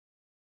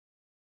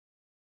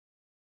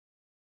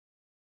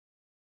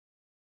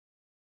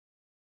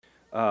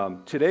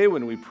Today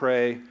when we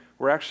pray,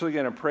 we're actually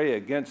going to pray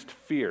against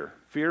fear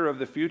of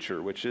the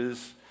future, which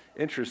is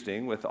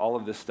interesting with all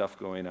of this stuff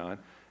going on,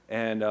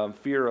 and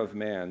fear of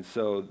man.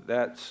 So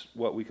that's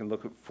what we can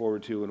look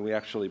forward to when we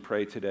actually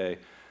pray today.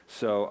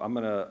 So I'm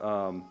going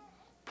to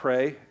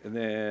pray and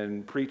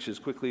then preach as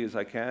quickly as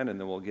I can, and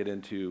then we'll get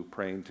into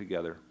praying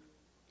together.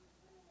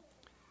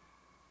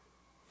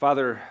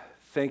 Father,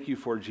 thank you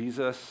for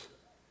Jesus.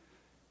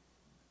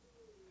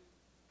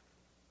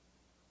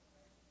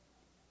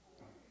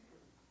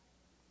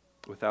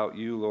 Without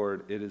you,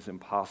 Lord, it is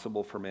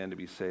impossible for man to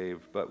be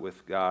saved, but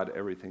with God,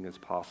 everything is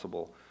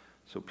possible.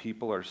 So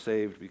people are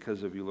saved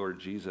because of you, Lord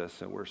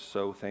Jesus, and we're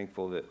so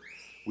thankful that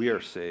we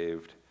are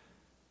saved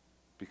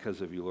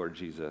because of you, Lord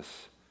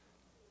Jesus,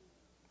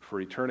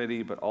 for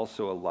eternity, but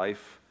also a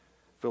life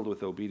filled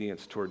with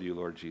obedience toward you,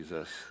 Lord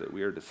Jesus, that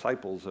we are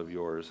disciples of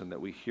yours and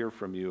that we hear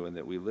from you and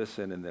that we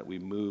listen and that we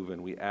move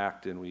and we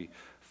act and we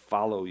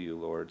follow you,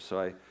 Lord. So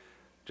I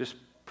just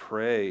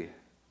pray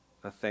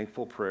a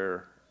thankful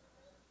prayer.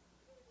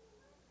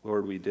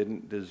 Lord, we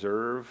didn't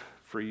deserve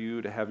for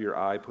you to have your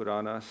eye put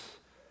on us,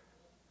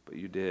 but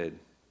you did,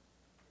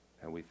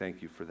 and we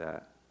thank you for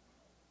that.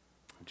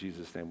 In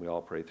Jesus' name, we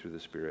all pray through the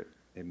Spirit.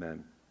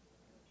 Amen.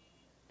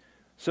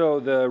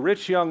 So the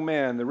rich young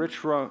man, the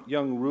rich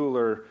young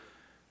ruler,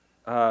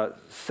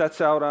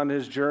 sets out on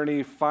his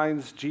journey,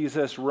 finds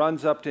Jesus,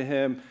 runs up to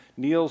him,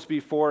 kneels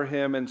before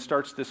him, and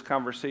starts this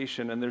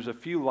conversation. And there's a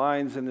few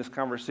lines in this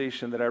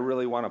conversation that I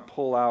really want to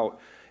pull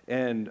out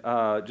and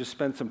just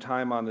spend some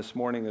time on this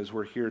morning as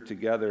we're here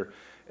together.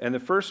 And the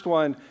first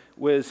one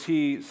was,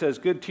 he says,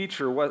 "Good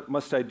teacher, what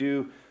must I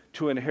do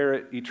to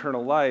inherit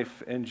eternal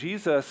life?" And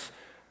Jesus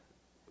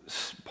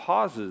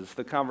pauses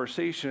the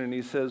conversation and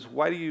he says,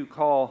 "Why do you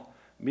call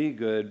me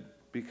good?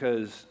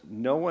 Because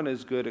no one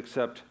is good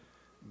except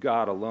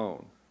God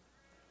alone."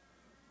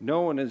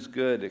 No one is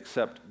good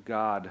except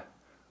God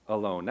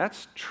alone.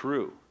 That's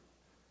true.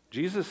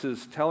 Jesus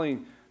is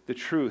telling the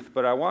truth,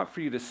 but I want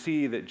for you to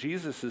see that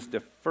Jesus is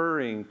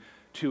deferring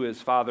to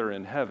his Father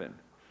in heaven.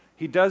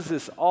 He does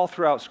this all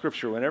throughout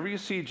Scripture. Whenever you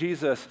see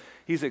Jesus,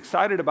 he's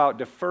excited about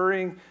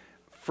deferring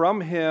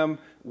from him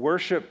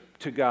worship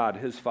to God,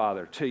 his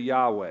Father, to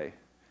Yahweh.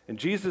 And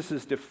Jesus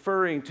is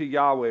deferring to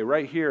Yahweh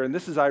right here. And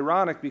this is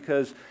ironic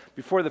because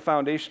before the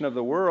foundation of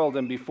the world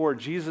and before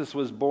Jesus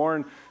was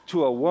born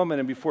to a woman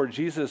and before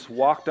Jesus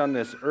walked on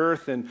this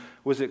earth and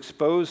was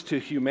exposed to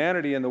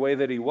humanity in the way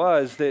that he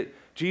was, that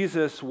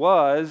Jesus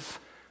was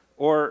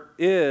or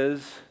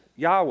is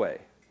Yahweh.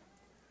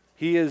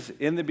 He is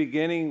in the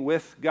beginning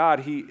with God.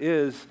 He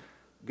is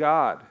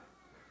God,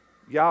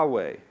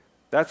 Yahweh.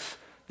 That's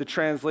the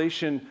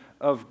translation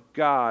of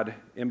God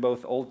in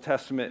both Old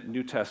Testament and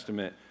New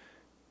Testament.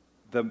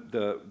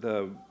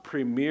 The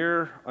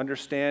premier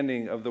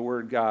understanding of the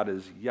word God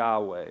is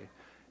Yahweh.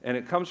 And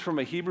it comes from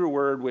a Hebrew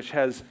word which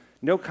has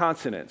no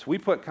consonants. We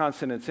put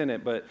consonants in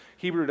it, but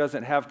Hebrew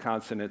doesn't have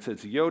consonants.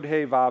 It's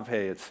Yod-He,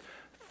 Vav-He. It's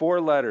 4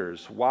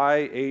 letters,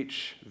 Y-H-V-H,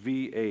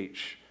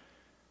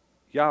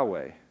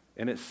 Yahweh.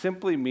 And it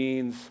simply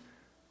means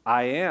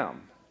I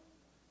am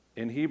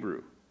in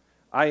Hebrew.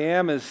 I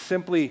am is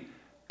simply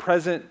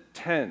present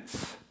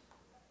tense,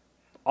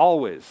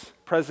 always,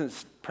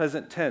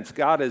 present tense.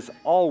 God is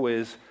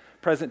always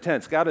present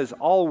tense. God is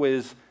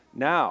always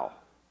now.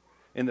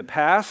 In the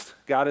past,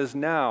 God is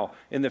now.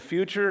 In the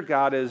future,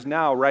 God is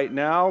now. Right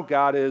now,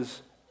 God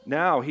is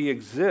now. He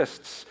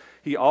exists.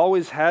 He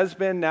always has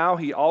been now.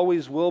 He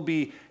always will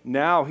be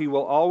now. He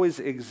will always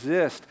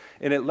exist.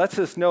 And it lets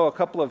us know a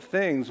couple of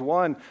things.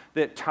 One,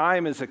 that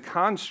time is a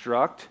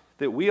construct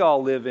that we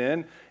all live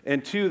in.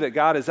 And two, that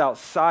God is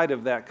outside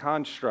of that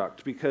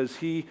construct because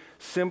he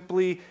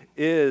simply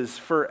is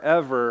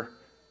forever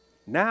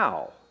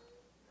now.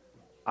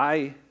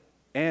 I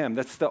am.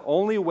 That's the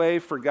only way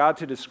for God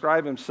to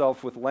describe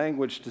himself with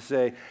language, to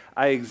say,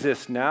 I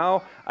exist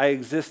now. I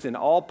exist in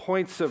all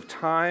points of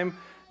time.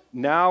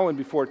 Now and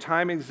before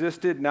time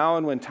existed, now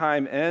and when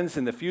time ends,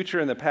 in the future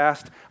and the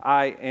past,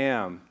 I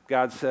am.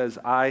 God says,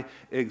 I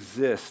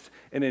exist.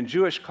 And in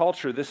Jewish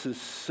culture, this is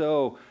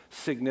so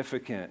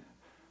significant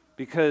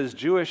because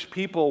Jewish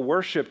people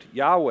worshiped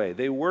Yahweh.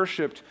 They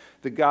worshiped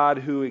the God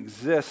who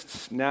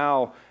exists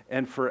now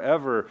and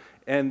forever.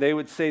 And they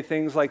would say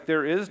things like,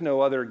 there is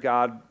no other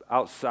God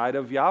outside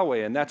of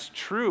Yahweh. And that's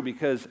true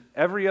because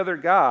every other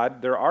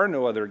God, there are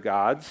no other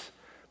gods,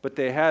 but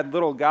they had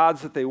little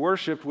gods that they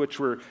worshiped, which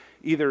were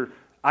either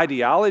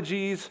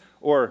ideologies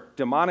or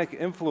demonic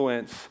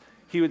influence.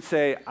 He would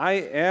say, I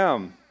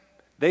am.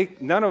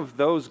 None of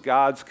those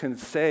gods can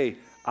say,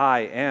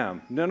 I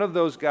am. None of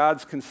those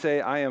gods can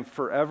say, I am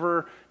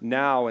forever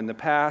now, in the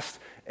past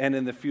and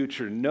in the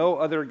future. No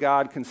other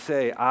God can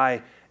say,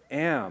 I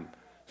am.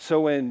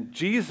 So when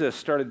Jesus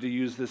started to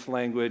use this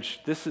language,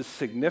 this is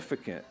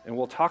significant, and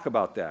we'll talk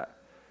about that.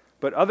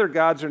 But other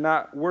gods are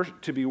not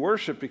to be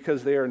worshipped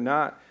because they are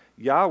not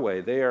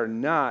Yahweh. They are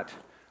not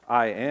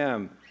I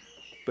am.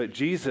 But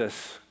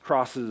Jesus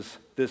crosses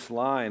this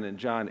line in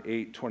John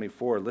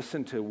 8:24.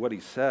 Listen to what he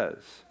says.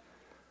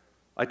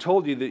 I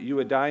told you that you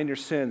would die in your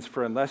sins,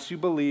 for unless you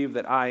believe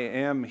that I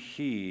am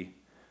he,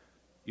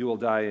 you will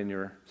die in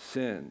your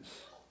sins.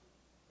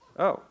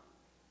 Oh,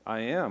 I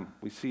am.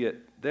 We see it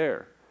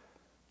there.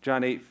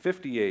 John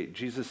 8:58,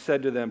 Jesus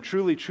said to them,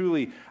 truly,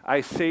 truly,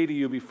 I say to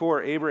you,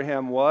 before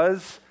Abraham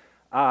was,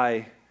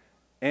 I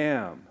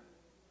am.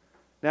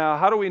 Now,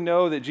 how do we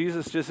know that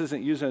Jesus just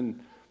isn't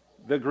using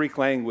the Greek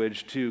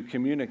language to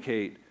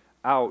communicate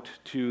out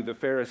to the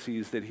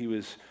Pharisees that he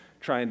was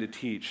trying to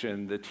teach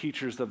and the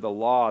teachers of the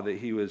law that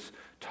he was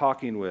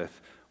talking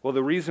with? Well,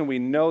 the reason we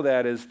know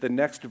that is the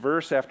next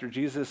verse after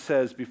Jesus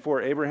says,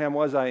 before Abraham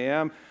was, I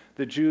am,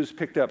 the Jews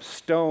picked up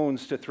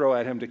stones to throw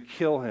at him to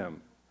kill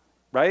him,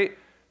 right?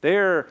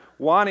 They're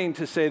wanting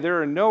to say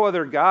there are no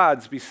other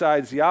gods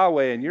besides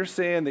Yahweh, and you're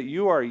saying that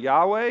you are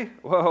Yahweh?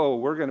 Whoa,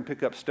 we're going to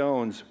pick up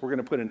stones. We're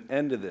going to put an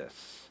end to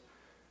this.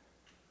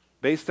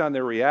 Based on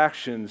their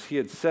reactions, he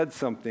had said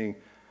something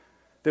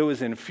that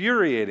was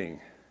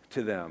infuriating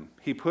to them.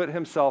 He put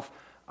himself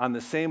on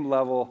the same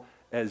level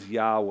as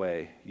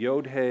Yahweh,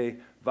 Yod-He,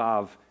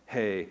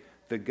 Vav-He,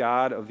 the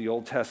God of the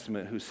Old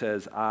Testament who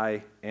says,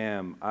 I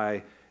am,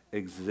 I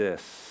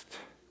exist.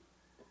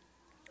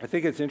 I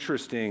think it's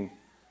interesting,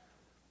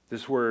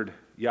 this word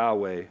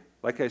Yahweh.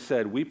 Like I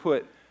said, we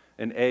put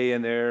an A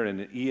in there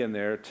and an E in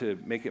there to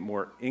make it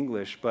more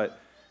English, but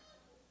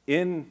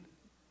in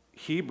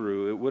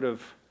Hebrew,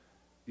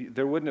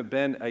 there wouldn't have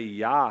been a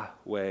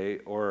Yahweh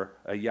or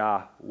a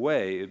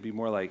Yahweh. It'd be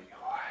more like Yahweh.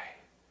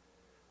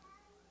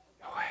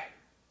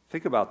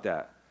 Think about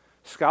that.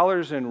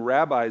 Scholars and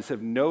rabbis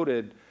have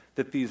noted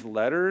that these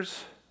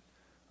letters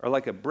are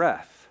like a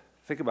breath.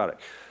 Think about it.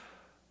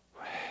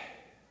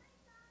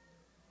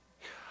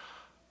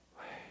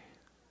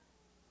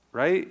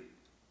 Right?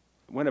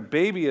 When a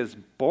baby is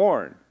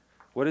born,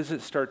 what does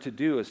it start to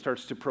do? It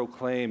starts to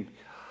proclaim,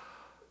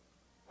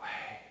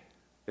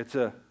 it's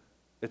a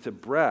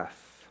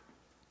breath.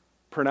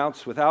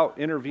 Pronounced without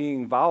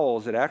intervening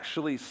vowels, it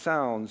actually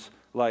sounds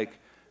like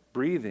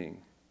breathing.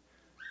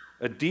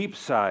 A deep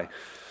sigh,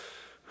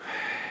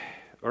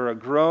 or a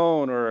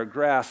groan, or a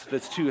grasp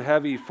that's too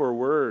heavy for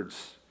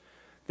words.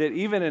 That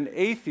even an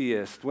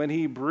atheist, when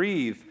he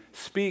breathes,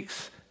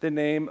 speaks the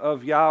name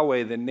of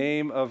Yahweh, the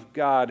name of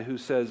God who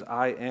says,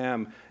 I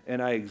am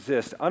and I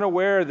exist,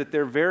 unaware that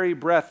their very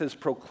breath is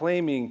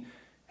proclaiming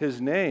his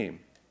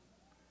name.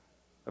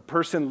 A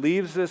person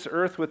leaves this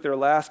earth with their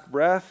last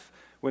breath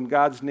when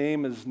God's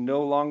name is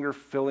no longer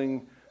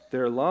filling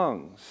their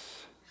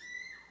lungs.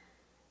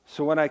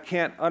 So when I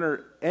can't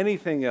utter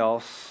anything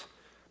else,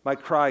 my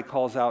cry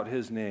calls out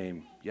his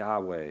name,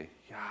 Yahweh,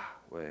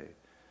 Yahweh.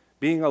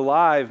 Being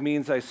alive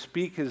means I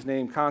speak his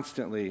name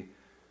constantly.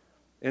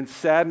 In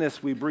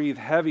sadness, we breathe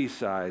heavy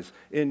sighs.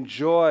 In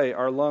joy,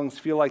 our lungs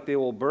feel like they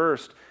will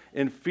burst.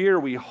 In fear,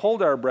 we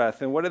hold our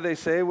breath. And what do they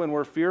say when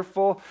we're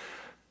fearful?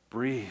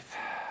 Breathe.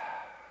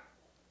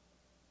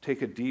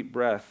 Take a deep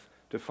breath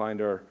to find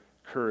our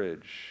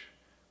courage.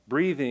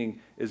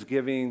 Breathing is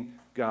giving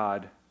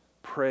God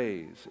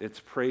praise. It's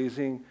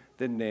praising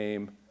the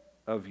name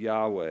of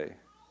Yahweh.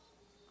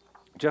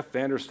 Jeff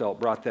Vanderstelt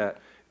brought that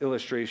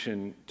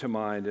illustration to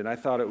mind, and I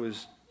thought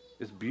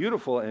it's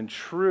beautiful and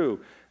true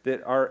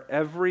that our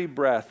every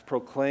breath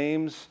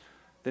proclaims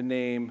the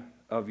name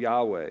of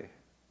Yahweh.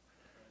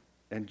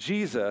 And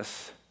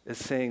Jesus is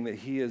saying that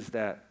he is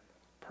that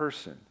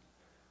person.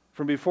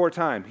 From before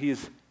time, he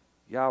is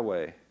Yahweh,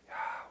 Yahweh.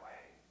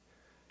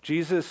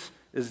 Jesus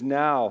is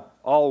now,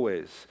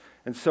 always.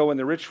 And so when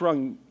the rich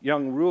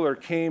young ruler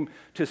came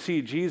to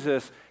see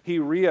Jesus, he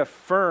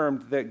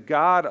reaffirmed that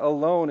God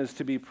alone is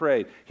to be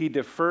prayed. He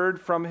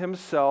deferred from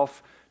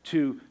himself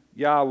to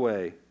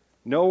Yahweh.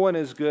 No one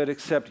is good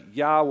except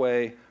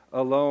Yahweh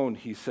alone,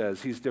 he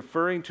says. He's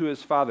deferring to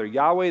his Father.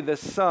 Yahweh the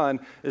Son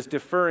is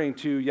deferring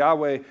to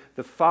Yahweh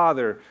the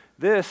Father.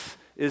 This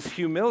is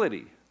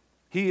humility.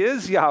 He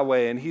is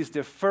Yahweh, and he's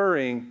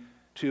deferring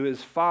to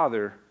his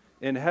Father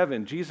in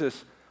heaven.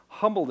 Jesus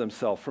humbled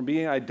himself from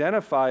being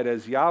identified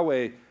as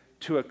Yahweh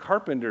to a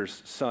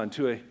carpenter's son,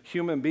 to a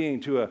human being,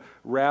 to a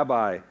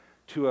rabbi,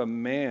 to a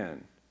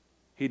man.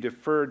 He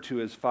deferred to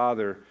his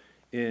Father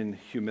in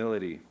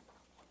humility.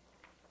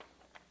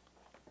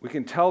 We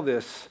can tell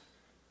this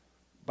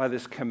by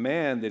this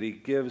command that he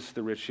gives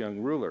the rich young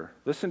ruler.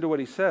 Listen to what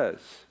he says.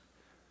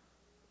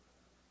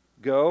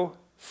 Go,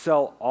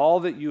 sell all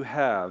that you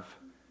have,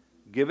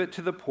 give it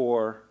to the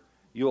poor,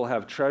 you will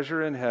have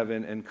treasure in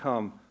heaven, and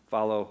come,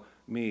 follow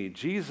me.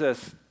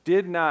 Jesus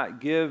did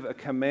not give a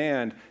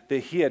command that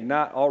he had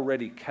not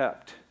already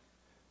kept.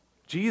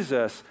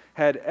 Jesus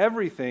had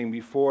everything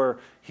before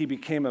he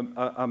became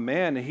a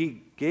man, and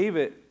he gave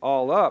it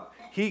all up.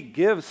 He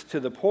gives to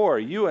the poor.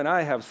 You and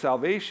I have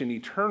salvation,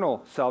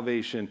 eternal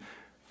salvation.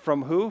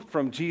 From who?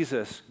 From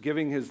Jesus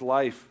giving his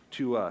life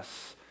to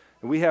us.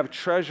 And we have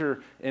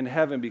treasure in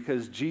heaven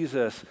because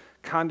Jesus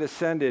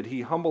condescended.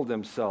 He humbled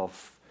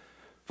himself.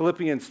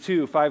 Philippians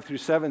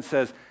 2:5-7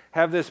 says,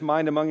 have this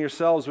mind among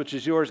yourselves, which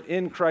is yours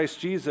in Christ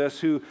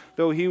Jesus, who,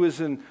 though he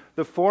was in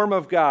the form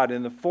of God,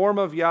 in the form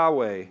of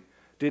Yahweh,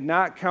 did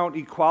not count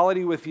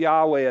equality with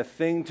Yahweh a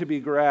thing to be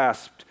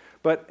grasped,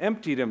 but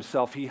emptied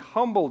himself. He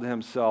humbled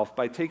himself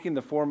by taking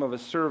the form of a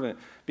servant,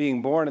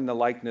 being born in the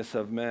likeness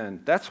of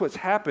men. That's what's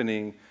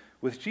happening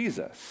with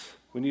Jesus.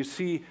 When you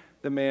see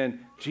the man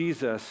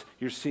Jesus,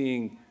 you're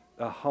seeing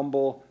a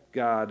humble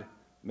God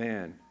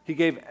man. He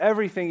gave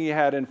everything he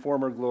had in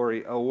former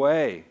glory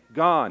away,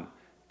 gone,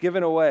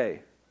 given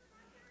away.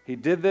 He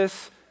did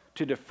this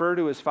to defer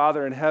to his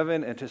Father in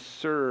heaven and to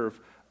serve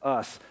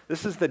us.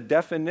 This is the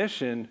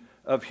definition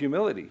of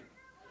humility.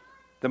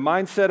 The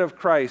mindset of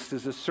Christ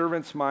is a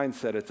servant's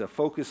mindset. It's a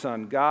focus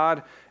on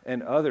God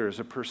and others,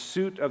 a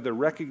pursuit of the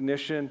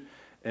recognition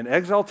and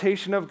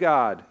exaltation of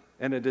God,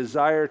 and a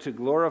desire to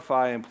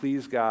glorify and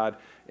please God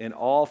in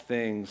all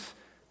things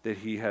that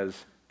he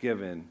has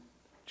given.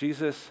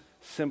 Jesus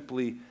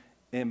simply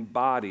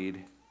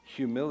embodied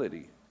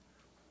humility.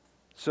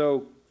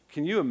 So,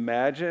 can you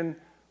imagine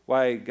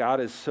why God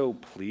is so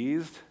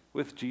pleased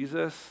with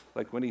Jesus?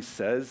 Like when he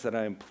says that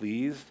I am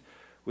pleased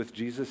with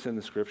Jesus in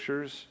the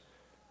scriptures?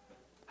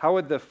 How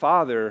would the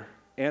Father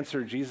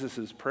answer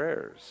Jesus'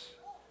 prayers?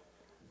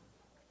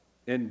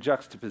 In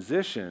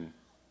juxtaposition,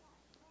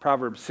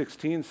 Proverbs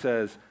 16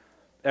 says,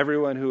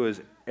 everyone who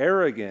is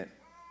arrogant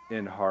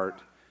in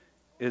heart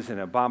is an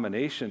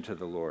abomination to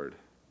the Lord.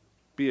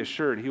 Be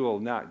assured he will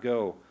not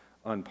go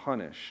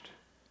unpunished.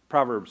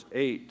 Proverbs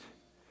 8,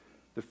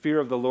 the fear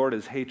of the Lord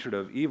is hatred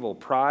of evil.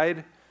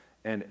 Pride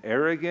and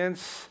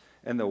arrogance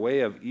and the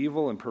way of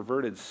evil and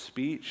perverted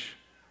speech,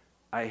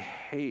 I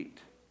hate,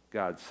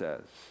 God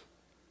says.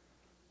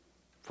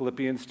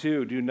 Philippians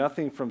 2, do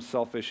nothing from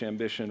selfish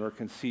ambition or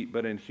conceit,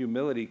 but in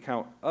humility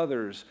count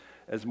others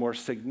as more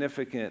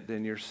significant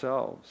than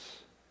yourselves.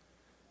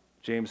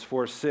 James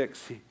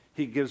 4:6,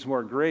 he gives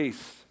more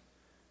grace.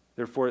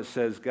 Therefore it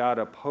says, God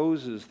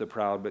opposes the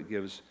proud, but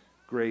gives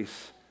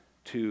grace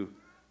to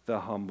the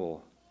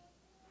humble.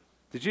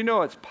 Did you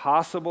know it's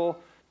possible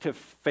to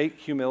fake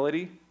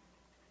humility?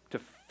 To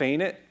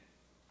feign it?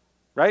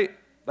 Right?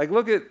 Like,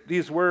 look at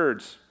these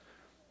words.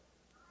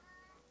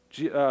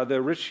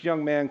 The rich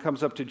young man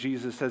comes up to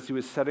Jesus as he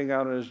was setting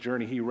out on his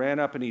journey. He ran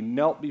up and he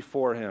knelt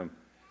before him.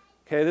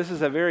 Okay, this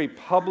is a very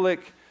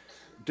public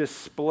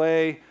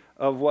display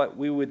of what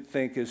we would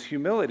think is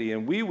humility,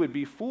 and we would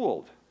be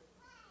fooled.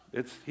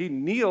 He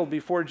kneeled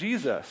before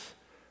Jesus.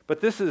 But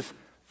this is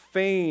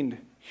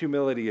feigned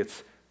humility.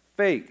 It's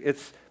fake.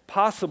 It's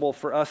possible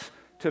for us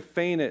to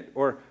feign it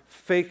or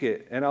fake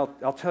it, and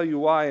I'll tell you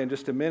why in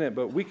just a minute,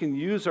 but we can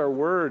use our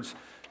words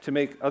to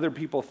make other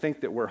people think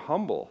that we're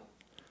humble.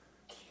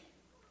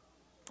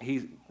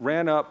 He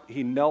ran up,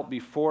 he knelt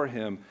before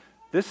him.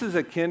 This is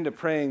akin to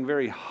praying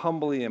very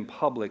humbly in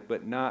public,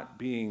 but not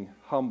being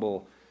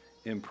humble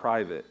in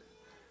private.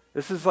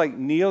 This is like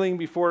kneeling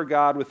before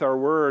God with our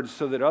words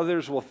so that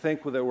others will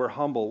think that we're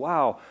humble.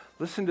 Wow,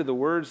 listen to the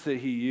words that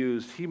he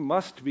used. He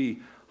must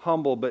be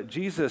humble, but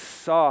Jesus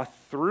saw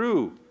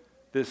through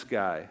this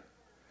guy.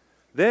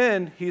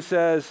 Then he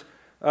says,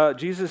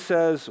 Jesus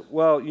says,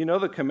 well, you know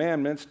the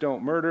commandments: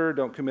 don't murder,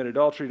 don't commit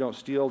adultery, don't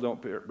steal,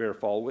 don't bear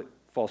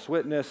false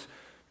witness,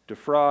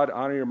 defraud,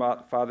 honor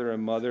your father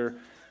and mother.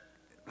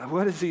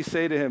 What does he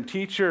say to him?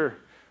 Teacher,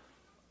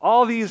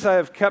 all these I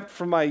have kept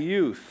from my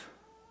youth.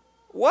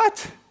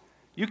 What?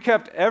 You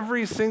kept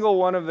every single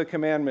one of the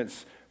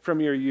commandments from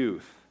your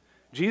youth.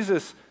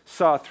 Jesus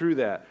saw through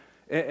that.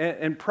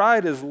 And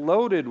pride is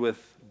loaded with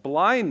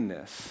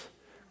blindness.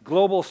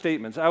 Global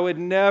statements. I would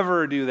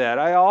never do that.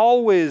 I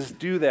always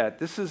do that.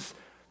 This is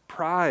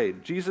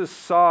pride. Jesus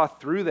saw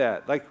through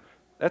that. Like,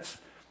 that's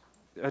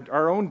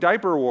our own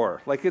diaper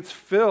war. Like, it's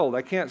filled.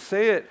 I can't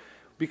say it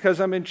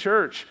because I'm in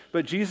church,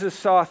 but Jesus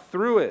saw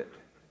through it.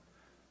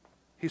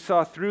 He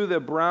saw through the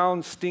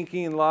brown,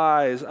 stinking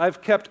lies.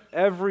 I've kept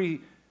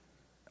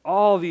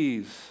all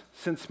these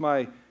since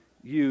my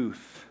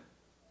youth.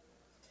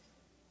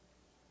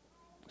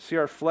 See,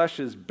 our flesh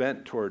is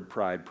bent toward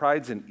pride.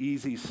 Pride's an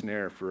easy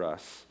snare for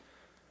us.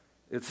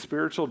 It's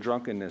spiritual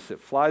drunkenness.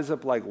 It flies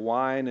up like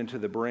wine into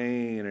the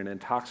brain and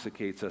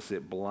intoxicates us.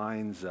 It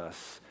blinds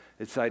us.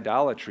 It's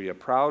idolatry. A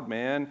proud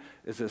man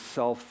is a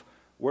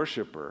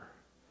self-worshiper.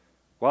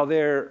 While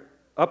they're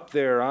up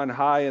there on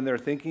high in their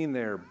thinking,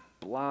 they're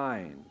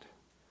blind.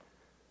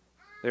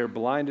 They're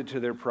blinded to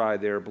their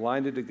pride. They're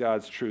blinded to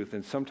God's truth,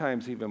 and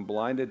sometimes even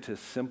blinded to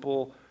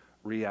simple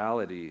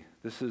reality.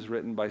 This is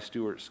written by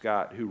Stuart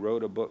Scott, who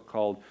wrote a book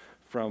called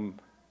From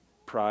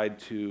Pride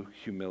to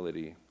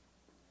Humility.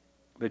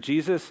 But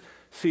Jesus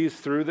sees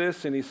through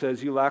this, and he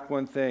says, you lack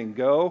one thing.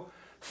 Go,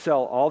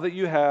 sell all that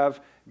you have,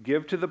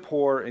 give to the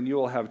poor, and you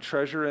will have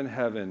treasure in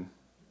heaven.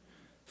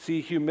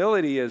 See,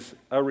 humility is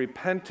a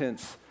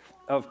repentance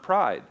of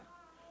pride.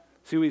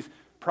 See,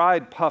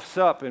 pride puffs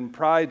up, and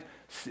pride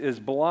is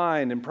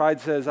blind, and pride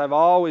says, I've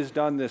always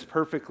done this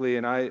perfectly,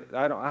 and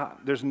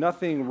there's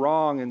nothing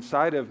wrong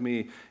inside of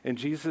me. And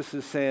Jesus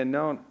is saying,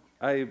 no,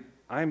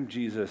 I'm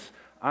Jesus.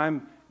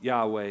 I'm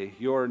Yahweh.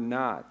 You're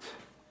not.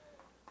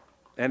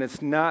 And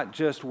it's not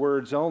just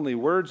words only.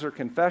 Words are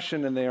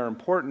confession, and they are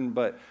important,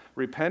 but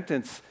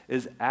repentance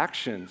is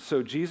action.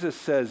 So Jesus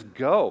says,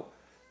 go,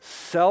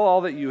 sell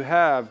all that you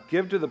have,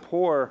 give to the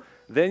poor,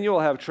 Then you will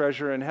have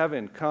treasure in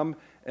heaven. Come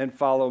and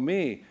follow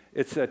me.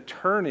 It's a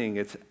turning.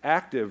 It's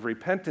active.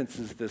 Repentance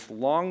is this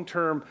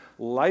long-term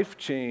life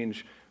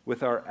change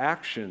with our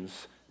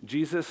actions.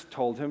 Jesus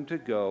told him to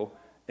go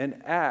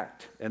and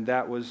act, and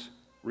that was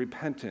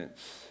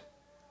repentance.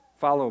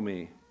 Follow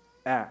me.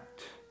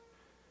 Act.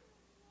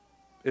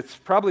 It's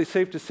probably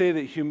safe to say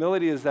that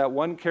humility is that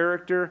one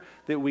character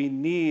that we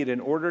need in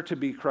order to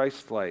be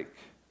Christ-like.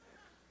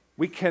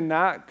 We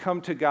cannot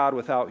come to God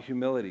without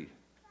humility.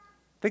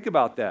 Think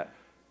about that.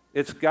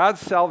 It's God's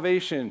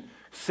salvation.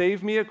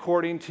 Save me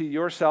according to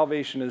your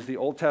salvation is the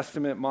Old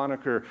Testament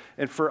moniker.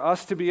 And for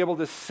us to be able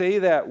to say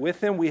that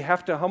with him, we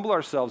have to humble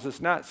ourselves.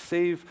 It's not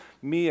save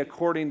me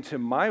according to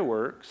my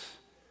works.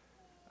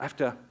 I have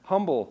to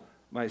humble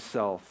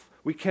myself.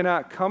 We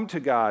cannot come to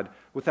God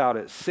without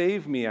it.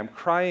 Save me. I'm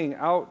crying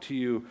out to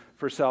you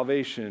for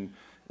salvation.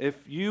 If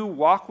you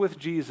walk with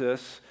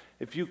Jesus,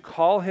 if you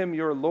call him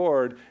your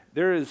Lord,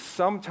 there is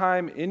some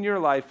time in your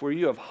life where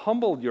you have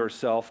humbled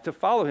yourself to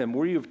follow him,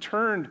 where you've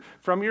turned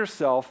from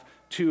yourself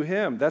to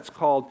him. That's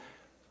called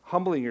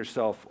humbling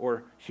yourself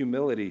or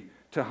humility.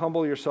 To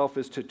humble yourself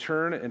is to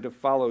turn and to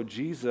follow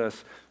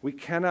Jesus. We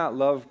cannot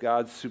love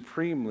God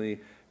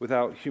supremely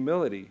without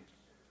humility.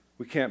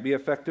 We can't be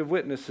effective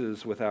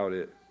witnesses without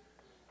it.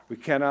 We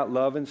cannot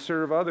love and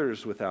serve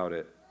others without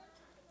it.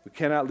 We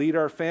cannot lead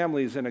our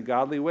families in a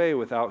godly way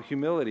without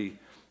humility.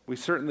 We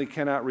certainly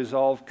cannot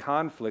resolve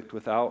conflict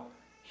without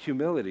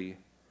humility.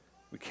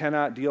 We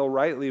cannot deal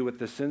rightly with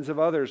the sins of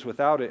others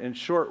without it. In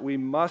short, we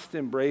must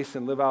embrace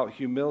and live out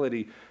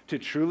humility to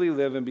truly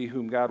live and be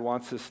whom God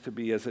wants us to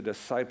be as a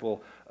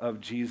disciple of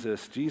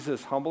Jesus.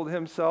 Jesus humbled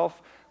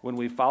himself. When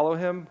we follow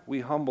him, we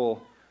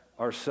humble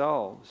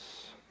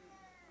ourselves.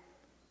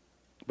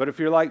 But if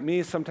you're like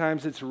me,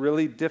 sometimes it's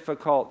really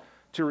difficult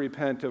to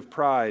repent of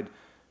pride.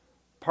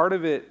 Part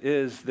of it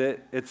is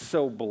that it's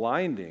so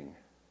blinding.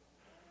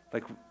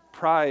 Like,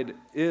 pride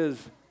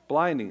is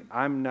blinding.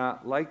 I'm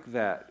not like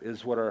that,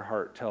 is what our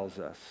heart tells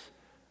us.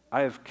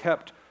 I have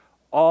kept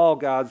all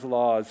God's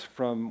laws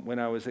from when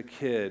I was a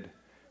kid.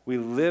 We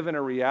live in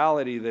a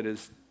reality that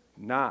is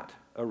not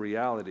a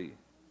reality.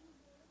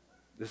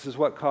 This is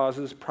what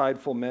causes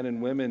prideful men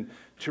and women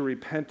to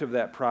repent of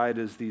that pride,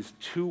 is these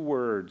two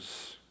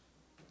words.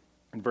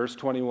 In verse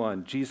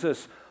 21,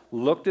 Jesus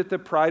looked at the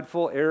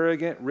prideful,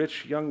 arrogant,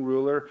 rich young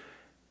ruler.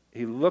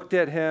 He looked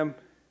at him.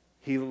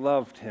 He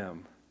loved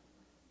him.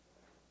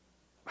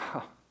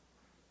 Wow.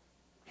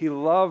 He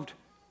loved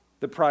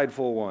the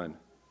prideful one.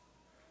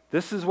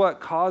 This is what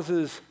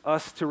causes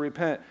us to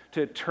repent,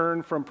 to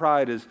turn from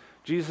pride, is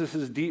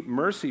Jesus' deep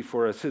mercy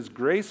for us, his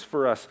grace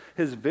for us,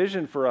 his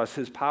vision for us,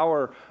 his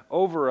power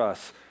over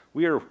us.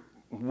 We are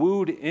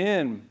wooed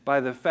in by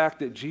the fact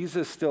that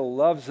Jesus still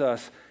loves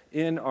us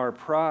in our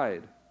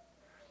pride.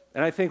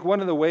 And I think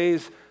one of the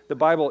ways the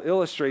Bible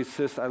illustrates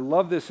this, I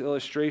love this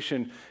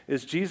illustration,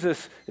 is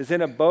Jesus is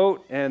in a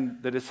boat and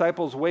the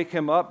disciples wake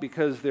him up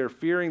because they're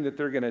fearing that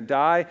they're going to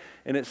die.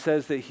 And it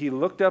says that he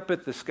looked up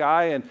at the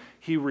sky and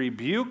he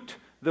rebuked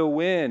the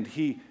wind.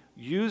 He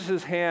used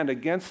his hand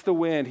against the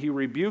wind. He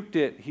rebuked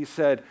it. He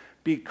said,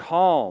 "Be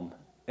calm."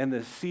 And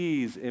the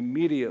seas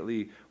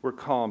immediately were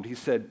calmed. He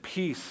said,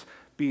 "Peace,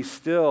 be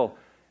still."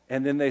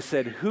 And then they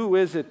said, "Who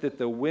is it that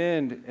the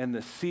wind and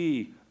the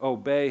sea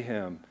obey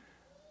him?"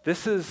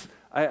 This is,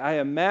 I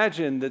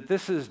imagine that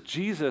this is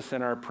Jesus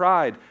and our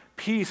pride.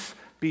 Peace,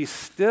 be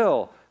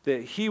still,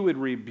 that he would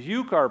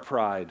rebuke our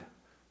pride.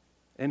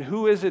 And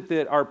who is it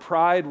that our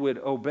pride would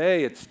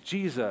obey? It's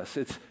Jesus.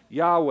 It's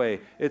Yahweh.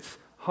 It's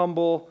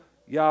humble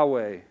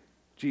Yahweh,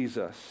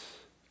 Jesus.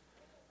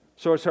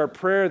 So it's our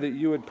prayer that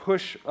you would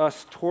push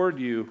us toward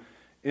you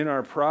in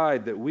our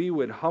pride, that we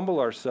would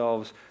humble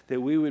ourselves, that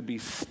we would be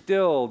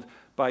stilled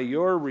by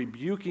your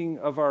rebuking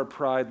of our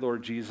pride,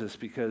 Lord Jesus,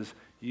 because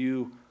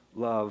you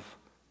love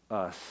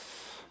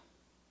us.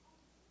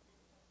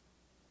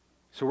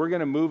 So we're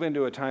going to move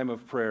into a time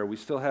of prayer. We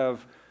still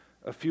have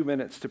a few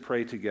minutes to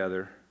pray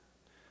together.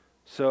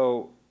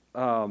 So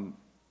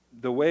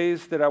the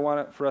ways that I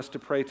want for us to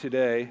pray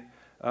today,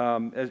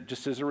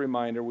 just as a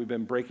reminder, we've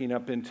been breaking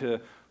up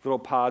into little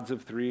pods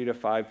of 3 to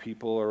 5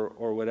 people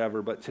or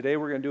whatever, but today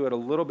we're going to do it a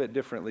little bit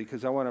differently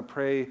because I want to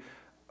pray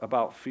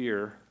about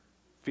fear.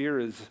 Fear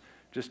is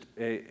just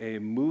a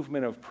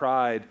movement of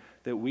pride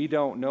that we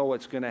don't know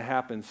what's going to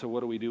happen, so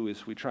what do?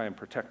 Is we try and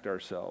protect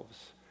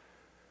ourselves.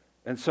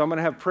 And so I'm going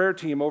to have prayer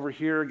team over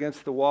here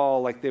against the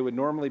wall like they would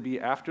normally be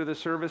after the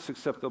service,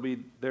 except they'll be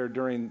there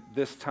during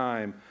this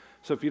time.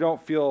 So if you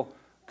don't feel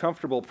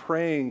comfortable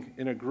praying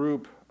in a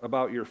group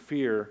about your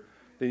fear,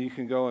 then you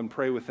can go and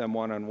pray with them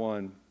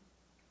one-on-one.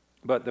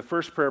 But the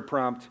first prayer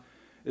prompt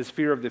is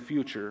fear of the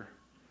future.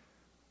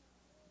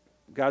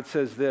 God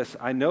says this,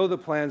 "I know the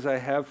plans I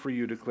have for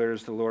you,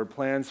 declares the Lord,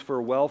 plans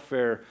for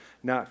welfare,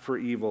 not for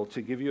evil,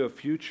 to give you a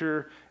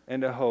future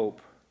and a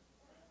hope."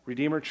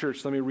 Redeemer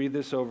Church, let me read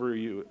this over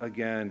you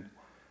again.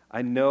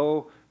 "I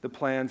know the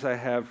plans I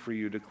have for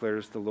you,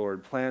 declares the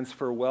Lord, plans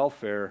for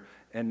welfare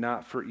and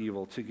not for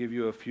evil, to give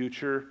you a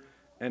future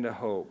and a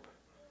hope."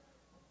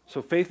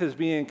 So faith is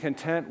being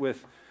content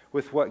with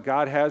with what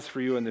God has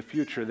for you in the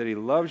future, that he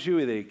loves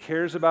you, that he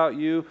cares about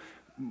you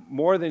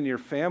more than your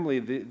family,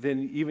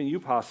 than even you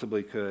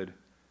possibly could.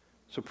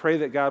 So pray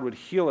that God would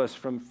heal us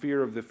from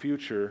fear of the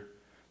future.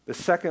 The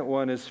second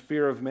one is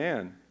fear of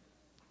man.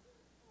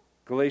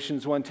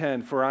 Galatians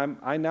 1:10, for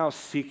I now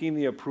seeking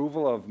the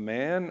approval of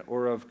man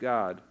or of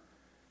God?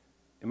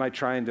 Am I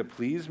trying to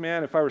please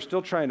man? If I were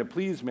still trying to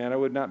please man, I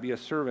would not be a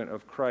servant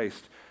of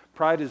Christ.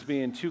 Pride is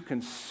being too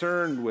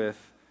concerned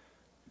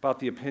about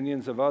the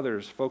opinions of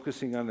others,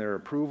 focusing on their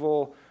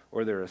approval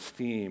or their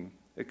esteem.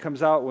 It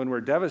comes out when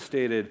we're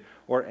devastated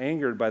or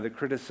angered by the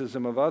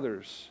criticism of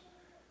others.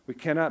 We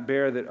cannot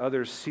bear that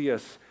others see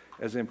us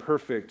as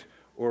imperfect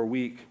or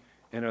weak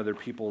in other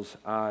people's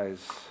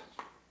eyes.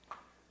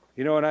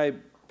 You know, when I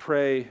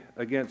pray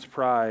against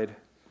pride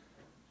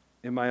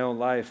in my own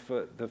life,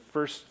 the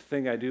first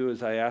thing I do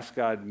is I ask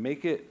God,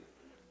 make it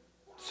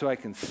so I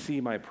can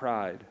see my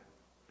pride.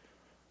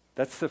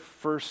 That's the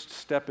first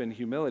step in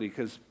humility,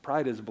 because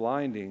pride is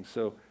blinding.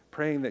 So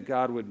praying that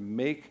God would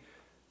make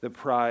the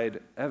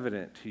pride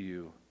evident to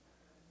you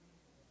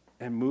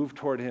and move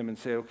toward him and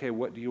say, okay,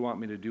 what do you want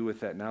me to do with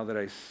that now that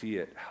I see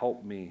it?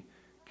 Help me.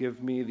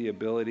 Give me the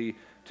ability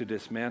to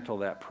dismantle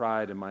that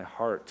pride in my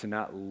heart, to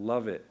not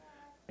love it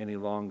any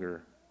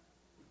longer.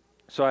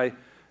 So I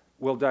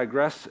will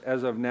digress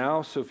as of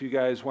now. So if you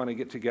guys want to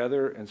get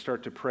together and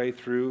start to pray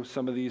through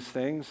some of these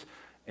things,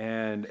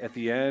 and at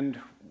the end,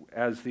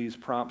 as these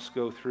prompts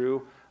go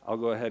through, I'll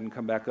go ahead and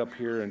come back up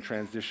here and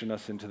transition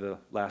us into the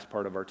last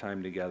part of our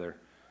time together.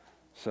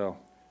 So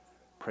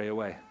pray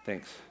away.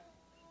 Thanks.